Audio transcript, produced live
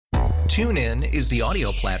TuneIn is the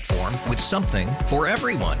audio platform with something for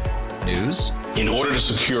everyone. News. In order to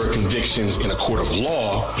secure convictions in a court of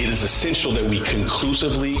law, it is essential that we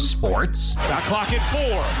conclusively. Sports. Shot clock at 4.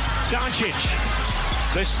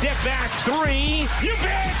 Doncic. The step back 3. You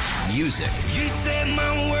bet. Music. You set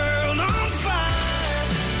my world on fire.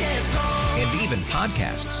 Yes, and even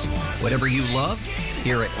podcasts. Whatever you love,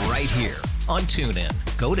 hear it right here on TuneIn.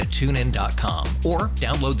 Go to TuneIn.com or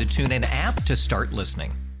download the TuneIn app to start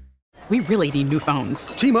listening. We really need new phones.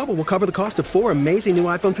 T-Mobile will cover the cost of 4 amazing new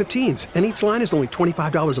iPhone 15s, and each line is only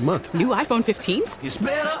 $25 a month. New iPhone 15s? it's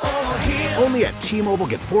better over here. Only at T-Mobile,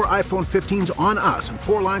 get 4 iPhone 15s on us and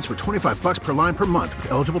 4 lines for $25 per line per month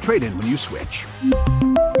with eligible trade-in when you switch.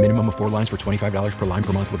 Minimum of 4 lines for $25 per line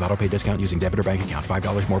per month with autopay discount using debit or bank account.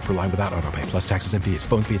 $5 more per line without autopay, plus taxes and fees.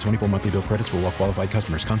 Phone fee at 24 monthly bill credits for well-qualified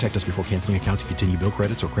customers. Contact us before canceling account to continue bill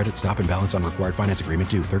credits or credit stop and balance on required finance agreement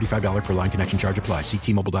due. $35 per line connection charge applies. See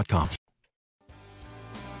T-Mobile.com.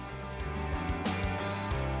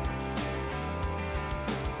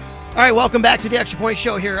 All right, welcome back to the Extra Point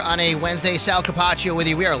Show here on a Wednesday. Sal Capaccio with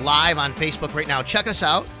you. We are live on Facebook right now. Check us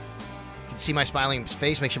out. You can see my smiling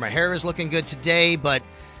face. Make sure my hair is looking good today, but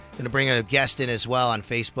going to bring a guest in as well on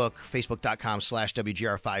Facebook,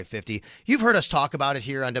 facebook.com/WGR550. You've heard us talk about it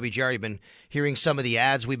here on WGR. You've been hearing some of the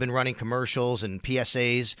ads we've been running, commercials and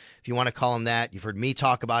PSAs, if you want to call them that. You've heard me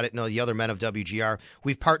talk about it, the other men of WGR.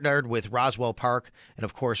 We've partnered with Roswell Park, and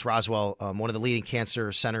of course, Roswell, one of the leading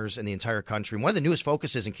cancer centers in the entire country. One of the newest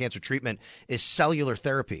focuses in cancer treatment is cellular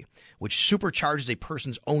therapy, which supercharges a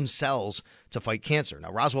person's own cells to fight cancer.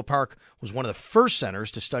 Now, Roswell Park was one of the first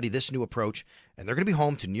centers to study this new approach, and they're going to be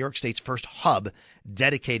home to New York State's first hub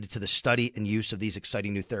dedicated to the study and use of these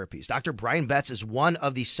exciting new therapies. Dr. Brian Betts is one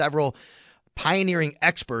of the several pioneering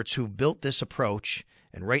experts who've built this approach,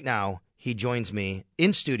 and right now he joins me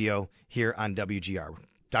in studio here on WGR.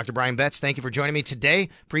 Dr. Brian Betts, thank you for joining me today.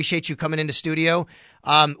 Appreciate you coming into studio.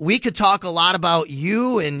 We could talk a lot about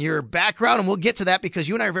you and your background, and we'll get to that because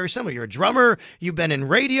you and I are very similar. You're a drummer. You've been in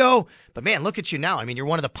radio. But, man, look at you now. I mean, you're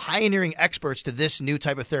one of the pioneering experts to this new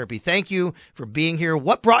type of therapy. Thank you for being here.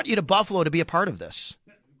 What brought you to Buffalo to be a part of this?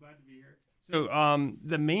 I'm glad to be here. So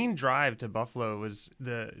the main drive to Buffalo was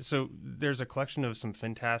there's a collection of some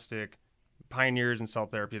fantastic pioneers in cell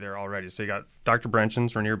therapy there already. So you got Dr.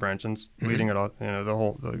 Brenchens, Rainier Brenchens, leading it all,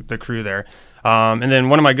 the crew there. And then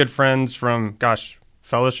one of my good friends from,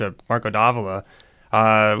 fellowship, Marco Davila.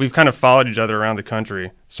 We've kind of followed each other around the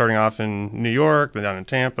country, starting off in New York, then down in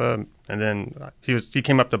Tampa, and then he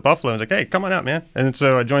came up to Buffalo and was like, "Hey, come on out, man." And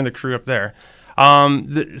so I joined the crew up there.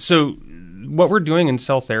 So what we're doing in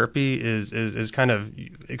cell therapy is kind of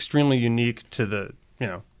extremely unique to the,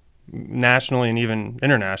 nationally and even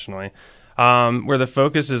internationally. Where the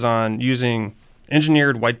focus is on using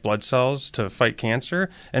engineered white blood cells to fight cancer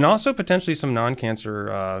and also potentially some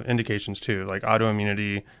non-cancer indications too, like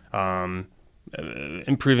autoimmunity,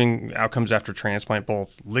 improving outcomes after transplant,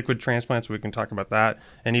 both liquid transplants, we can talk about that,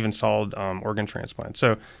 and even solid organ transplants.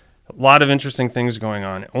 So a lot of interesting things going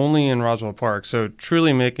on only in Roswell Park. So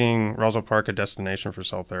truly making Roswell Park a destination for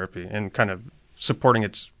cell therapy and kind of supporting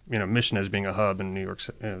its mission as being a hub in New York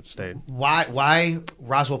State. Why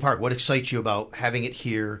Roswell Park? What excites you about having it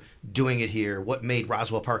here, doing it here? What made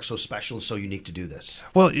Roswell Park so special and so unique to do this?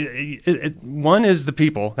 Well, one is the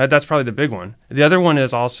people. That's probably the big one. The other one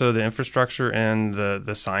is also the infrastructure and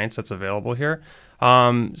the science that's available here.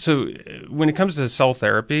 So when it comes to cell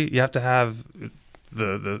therapy, you have to have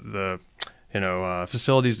the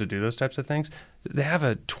facilities to do those types of things. They have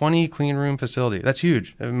a 20 clean room facility. That's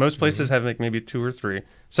huge. Most places have maybe 2 or 3.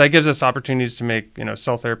 So that gives us opportunities to make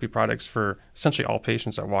cell therapy products for essentially all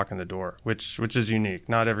patients that walk in the door, which is unique.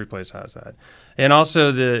 Not every place has that. And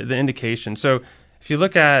also the indication. So if you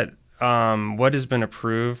look at what has been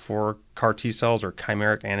approved for CAR T cells or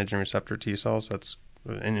chimeric antigen receptor T cells, that's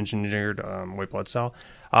an engineered white blood cell.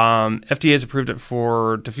 FDA has approved it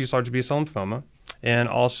for diffuse large B-cell lymphoma and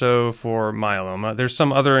also for myeloma. There's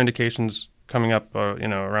some other indications coming up,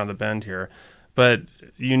 around the bend here. But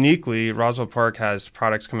uniquely, Roswell Park has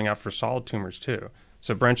products coming out for solid tumors too.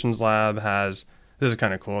 So Brenchens Lab has, this is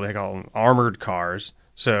kind of cool, they call them armored CARs,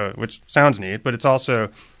 which sounds neat, but it's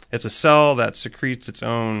a cell that secretes its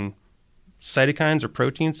own cytokines or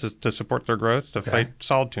proteins to support their growth to fight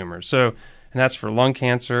solid tumors. So, and that's for lung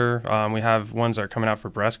cancer. We have ones that are coming out for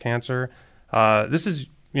breast cancer. This is,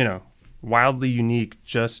 wildly unique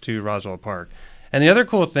just to Roswell Park. And the other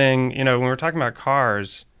cool thing, when we're talking about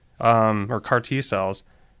CARs or CAR T cells,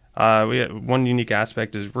 one unique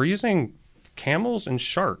aspect is we're using camels and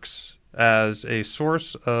sharks as a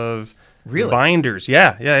source of binders.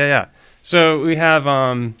 Yeah. So we have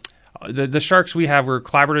The sharks we have, we're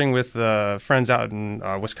collaborating with friends out in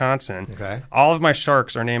Wisconsin. Okay. All of my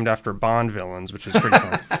sharks are named after Bond villains, which is pretty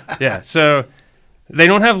fun. Yeah, so they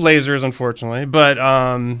don't have lasers, unfortunately, but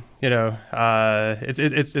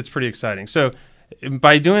it's pretty exciting. So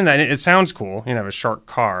by doing that, it sounds cool, have a shark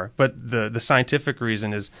car, but the scientific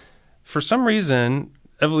reason is, for some reason,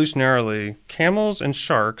 evolutionarily, camels and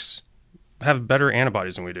sharks have better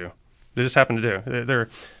antibodies than we do. They just happen to do.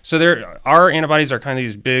 Our antibodies are kind of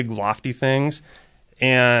these big, lofty things,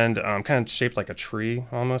 and kind of shaped like a tree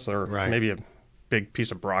almost, or maybe a big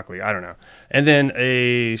piece of broccoli. I don't know. And then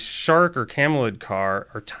a shark or camelid car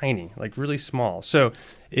are tiny, like really small. So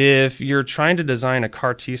if you're trying to design a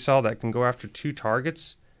CAR T cell that can go after two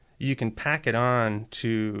targets, you can pack it on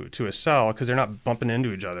to a cell because they're not bumping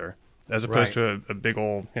into each other, as opposed to a big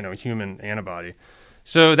old human antibody.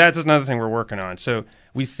 So that's another thing we're working on. So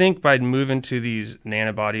we think by moving to these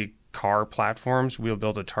nanobody CAR platforms, we'll be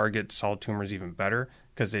able to target solid tumors even better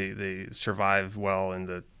because they survive well in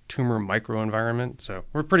the tumor microenvironment. So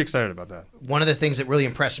we're pretty excited about that. One of the things that really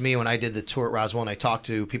impressed me when I did the tour at Roswell and I talked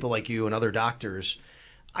to people like you and other doctors,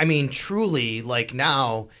 I mean, truly, like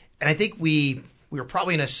now, and I think we were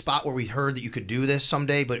probably in a spot where we heard that you could do this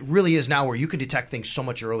someday, but it really is now where you can detect things so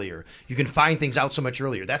much earlier. You can find things out so much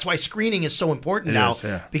earlier. That's why screening is so important now.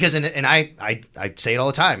 Because, and I say it all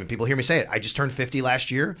the time, and people hear me say it. I just turned 50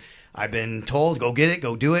 last year. I've been told, go get it,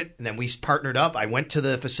 go do it. And then we partnered up. I went to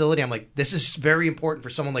the facility. I'm like, this is very important for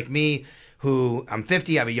someone like me who I'm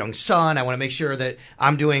 50. I have a young son. I want to make sure that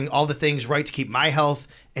I'm doing all the things right to keep my health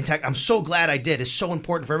intact. I'm so glad I did. It's so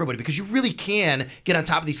important for everybody because you really can get on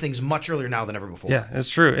top of these things much earlier now than ever before. Yeah, it's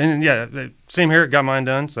true. And same here. Got mine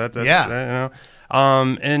done. So that's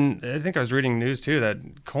and I think I was reading news too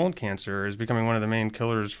that colon cancer is becoming one of the main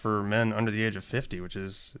killers for men under the age of 50, which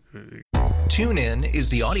is... TuneIn is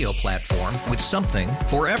the audio platform with something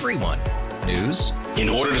for everyone. News. In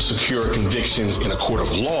order to secure convictions in a court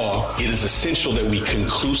of law, it is essential that we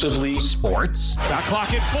conclusively... Sports. Got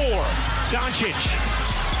clock at 4. Doncic.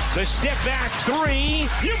 The step back 3.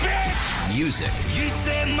 You bet. Music. You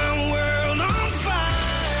set my world on fire.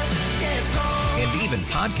 Yes, and even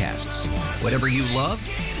podcasts. Whatever you love,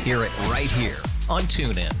 hear it right here on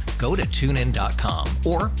TuneIn. Go to TuneIn.com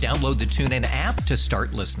or download the TuneIn app to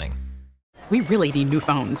start listening. We really need new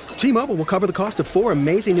phones. T-Mobile will cover the cost of 4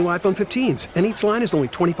 amazing new iPhone 15s, and each line is only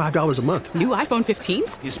 $25 a month. New iPhone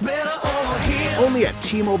 15s? it's better over here. Only at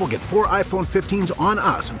T-Mobile, get 4 iPhone 15s on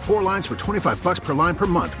us and 4 lines for $25 per line per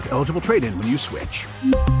month with eligible trade-in when you switch.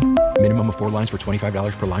 Minimum of 4 lines for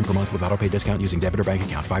 $25 per line per month with autopay discount using debit or bank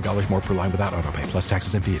account. $5 more per line without autopay, plus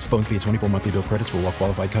taxes and fees. Phone fee at 24 monthly bill credits for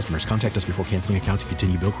well-qualified customers. Contact us before canceling account to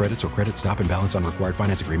continue bill credits or credit stop and balance on required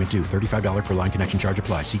finance agreement due. $35 per line connection charge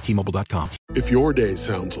applies. See T-Mobile.com. If your day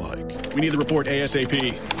sounds like... We need the report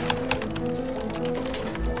ASAP.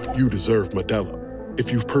 You deserve Modelo.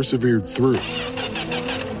 If you've persevered through...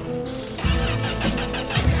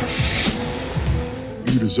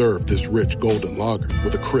 You deserve this rich golden lager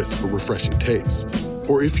with a crisp but refreshing taste.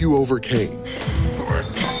 Or if you overcame... 2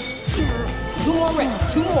 more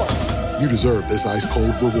reps, 2 more. You deserve this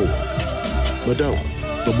ice-cold reward. Modelo,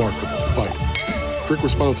 the Markable Fighter. Drink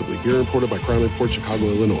responsibly. Beer imported by Crown Imports, Chicago,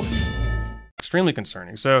 Illinois. Extremely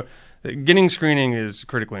concerning. So getting screening is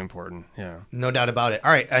critically important. Yeah. No doubt about it.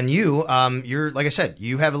 All right. And you, you're, like I said,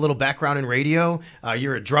 you have a little background in radio.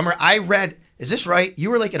 You're a drummer. I read, is this right?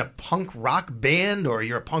 You were like in a punk rock band, or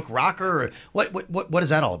you're a punk rocker, or what is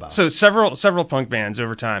that all about? So several punk bands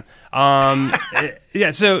over time.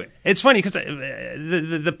 Yeah. So it's funny because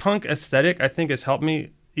the punk aesthetic, I think, has helped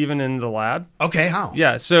me even in the lab. Okay, how?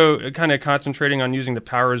 Yeah, so kind of concentrating on using the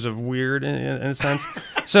powers of weird in a sense.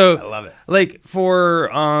 So I love it. Like for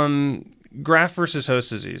graft versus host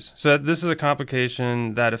disease. So this is a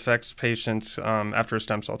complication that affects patients after a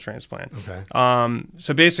stem cell transplant. Okay.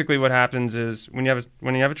 So basically what happens is when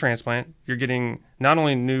you have a transplant, you're getting not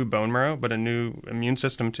only new bone marrow, but a new immune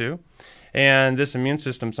system too. And this immune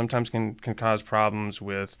system sometimes can cause problems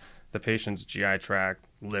with the patient's GI tract,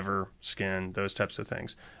 liver, skin, those types of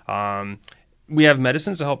things. We have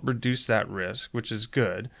medicines to help reduce that risk, which is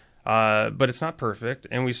good, but it's not perfect.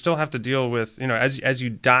 And we still have to deal with, as you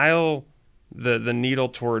dial the needle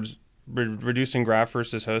towards reducing graft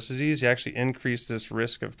versus host disease, you actually increase this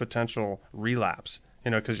risk of potential relapse,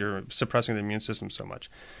 because you're suppressing the immune system so much.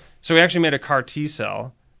 So we actually made a CAR T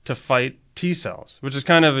cell to fight T cells, which is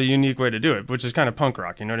kind of a unique way to do it, which is kind of punk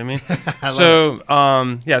rock, you know what I mean?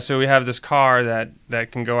 So we have this CAR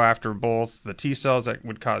that can go after both the T cells that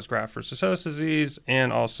would cause graft versus host disease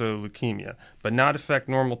and also leukemia, but not affect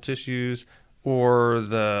normal tissues or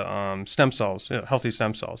the stem cells, healthy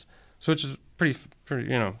stem cells. So which is pretty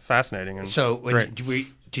fascinating. And so great.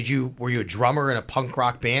 Were you a drummer in a punk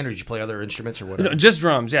rock band, or did you play other instruments or whatever? No, just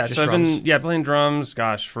drums, yeah. Just so drums? I've been playing drums,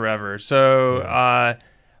 forever. So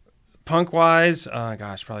punk wise,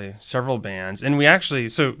 probably several bands. And we actually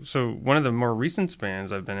so one of the more recent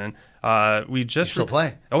bands I've been in, we just you still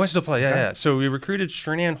play. Oh, I still play, Okay. yeah. So we recruited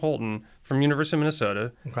Shernan Holton from University of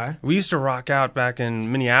Minnesota. Okay. We used to rock out back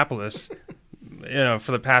in Minneapolis,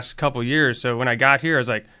 for the past couple years. So when I got here, I was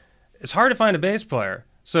like, it's hard to find a bass player.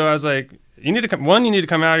 So I was like, you need to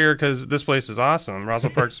come out here because this place is awesome.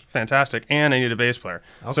 Roswell Park's fantastic, and I need a bass player.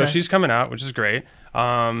 Okay. So she's coming out, which is great.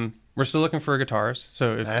 We're still looking for a guitarist.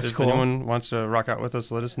 So if cool. anyone wants to rock out with us,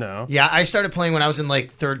 let us know. Yeah, I started playing when I was in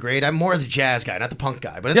like 3rd grade. I'm more of the jazz guy, not the punk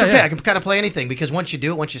guy. But it's okay. Yeah. I can kind of play anything because once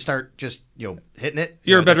you start just hitting it,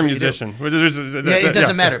 you're a better musician. It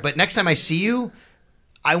doesn't matter. But next time I see you,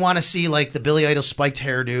 I want to see like the Billy Idol spiked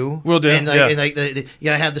hairdo. Will do. And you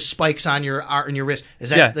gotta have the spikes on your wrist. Is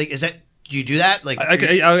that do you do that? Like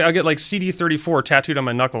I'll get like CD34 tattooed on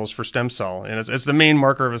my knuckles for stem cell, and it's the main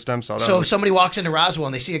marker of a stem cell. So if somebody walks into Roswell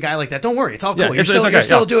and they see a guy like that, don't worry, it's all cool. Yeah, you're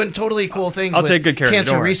still doing totally cool things. I'll with take good care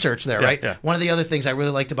cancer of you, research there, right? Yeah. One of the other things I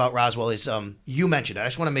really liked about Roswell is you mentioned it. I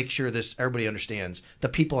just want to make sure everybody understands the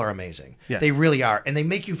people are amazing. Yeah. They really are, and they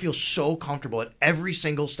make you feel so comfortable at every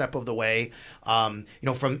single step of the way.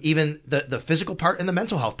 From even the physical part and the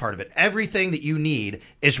mental health part of it, everything that you need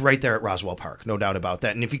is right there at Roswell Park, no doubt about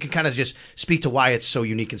that. And if you can kind of just speak to why it's so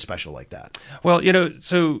unique and special like that. Well,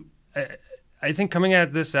 so I think coming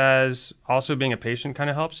at this as also being a patient kind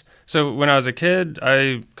of helps. So when I was a kid,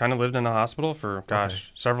 I kind of lived in a hospital for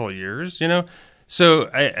several years. So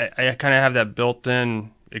I kind of have that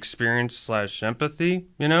built-in experience / empathy.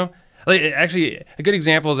 Like, actually, a good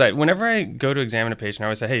example is that whenever I go to examine a patient, I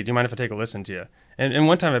always say, hey, do you mind if I take a listen to you? And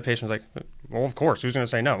one time a patient was like, well, of course, who's going to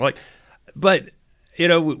say no? But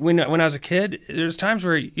when I was a kid, there's times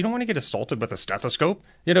where you don't want to get assaulted with a stethoscope.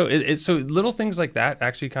 So little things like that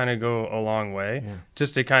actually kind of go a long way,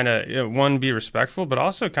 just to kind of, one, be respectful, but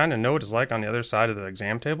also kind of know what it's like on the other side of the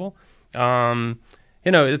exam table.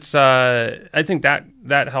 It's I think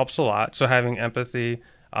that helps a lot. So having empathy,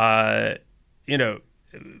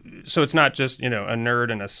 so it's not just a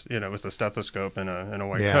nerd and with a stethoscope and a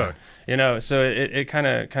white coat, So it kind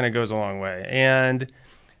of goes a long way, and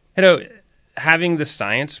having the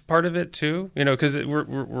science part of it too, because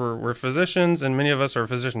we're physicians and many of us are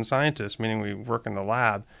physician scientists, meaning we work in the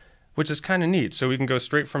lab, which is kind of neat. So we can go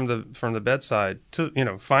straight from the bedside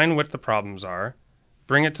to find what the problems are,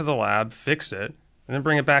 bring it to the lab, fix it, and then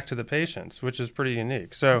bring it back to the patients, which is pretty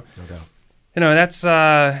unique. So no doubt.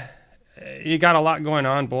 That's. You got a lot going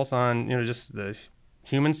on, both on just the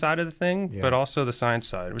human side of the thing, but also the science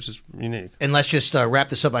side, which is unique. And let's just wrap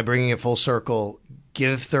this up by bringing it full circle.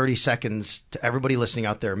 Give 30 seconds to everybody listening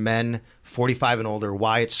out there, men 45 and older,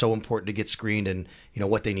 why it's so important to get screened and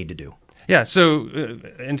what they need to do. Yeah, so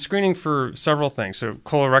in screening for several things. So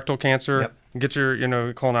colorectal cancer, get your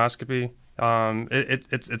colonoscopy.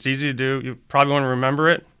 It's easy to do. You probably want to remember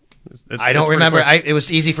it. I don't remember. It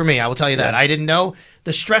was easy for me. I will tell you that. I didn't know.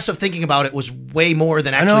 The stress of thinking about it was way more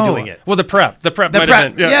than actually doing it. Well, the prep might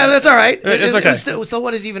have been. Yeah, that's all right. It's okay. It still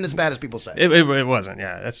wasn't even as bad as people say. It wasn't.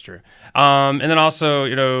 Yeah, that's true. And then also,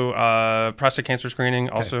 prostate cancer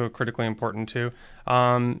screening, also critically important too.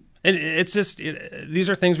 It's just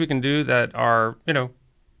these are things we can do that are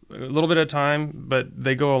a little bit of time, but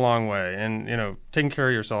they go a long way. And, taking care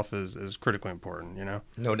of yourself is critically important,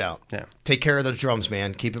 No doubt. Yeah. Take care of those drums,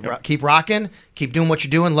 man. Keep rocking. Keep doing what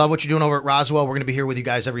you're doing. Love what you're doing over at Roswell. We're going to be here with you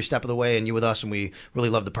guys every step of the way, and you with us, and we really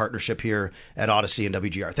love the partnership here at Odyssey and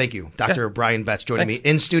WGR. Thank you. Dr. Brian Betts joining me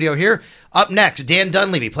in studio here. Up next, Dan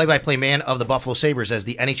Dunleavy, play-by-play man of the Buffalo Sabres as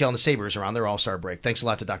the NHL and the Sabres are on their All-Star break. Thanks a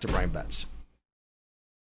lot to Dr. Brian Betts.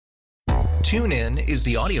 TuneIn is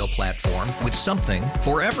the audio platform with something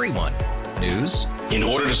for everyone. News. In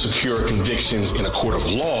order to secure convictions in a court of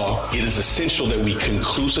law, it is essential that we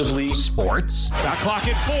conclusively. Sports. Shot clock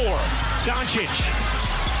at 4.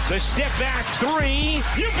 Doncic. The step back 3.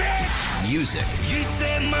 You bet. Music. You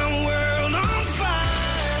set my world on fire.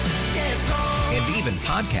 Yes, and even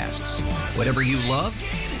podcasts. Whatever you love,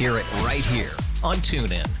 hear it right here on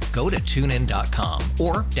TuneIn. Go to TuneIn.com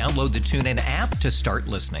or download the TuneIn app to start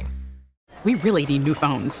listening. We really need new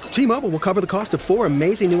phones. T-Mobile will cover the cost of 4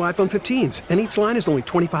 amazing new iPhone 15s, and each line is only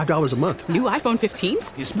 $25 a month. New iPhone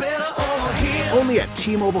 15s? It's better over here. Only at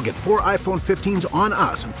T-Mobile, get 4 iPhone 15s on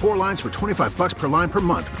us and 4 lines for $25 per line per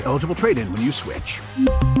month with eligible trade-in when you switch.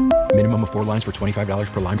 Minimum of 4 lines for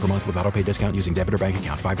 $25 per line per month with autopay discount using debit or bank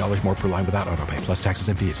account. $5 more per line without autopay, plus taxes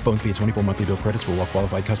and fees. Phone fee at 24 monthly bill credits for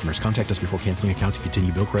well-qualified customers. Contact us before canceling account to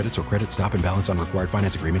continue bill credits or credit stop and balance on required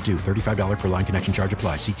finance agreement due. $35 per line connection charge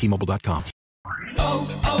applies. See T-Mobile.com.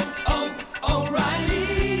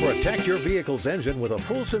 O'Reilly. Protect your vehicle's engine with a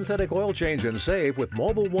full synthetic oil change and save with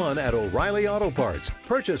Mobile One at O'Reilly Auto Parts.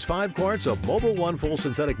 Purchase 5 quarts of Mobile One full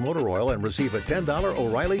synthetic motor oil and receive a $10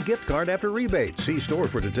 O'Reilly gift card after rebate. See store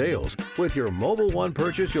for details. With your Mobile One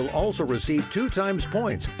purchase, you'll also receive 2 times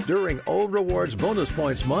points during O Rewards Bonus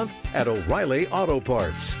Points Month at O'Reilly Auto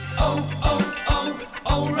Parts.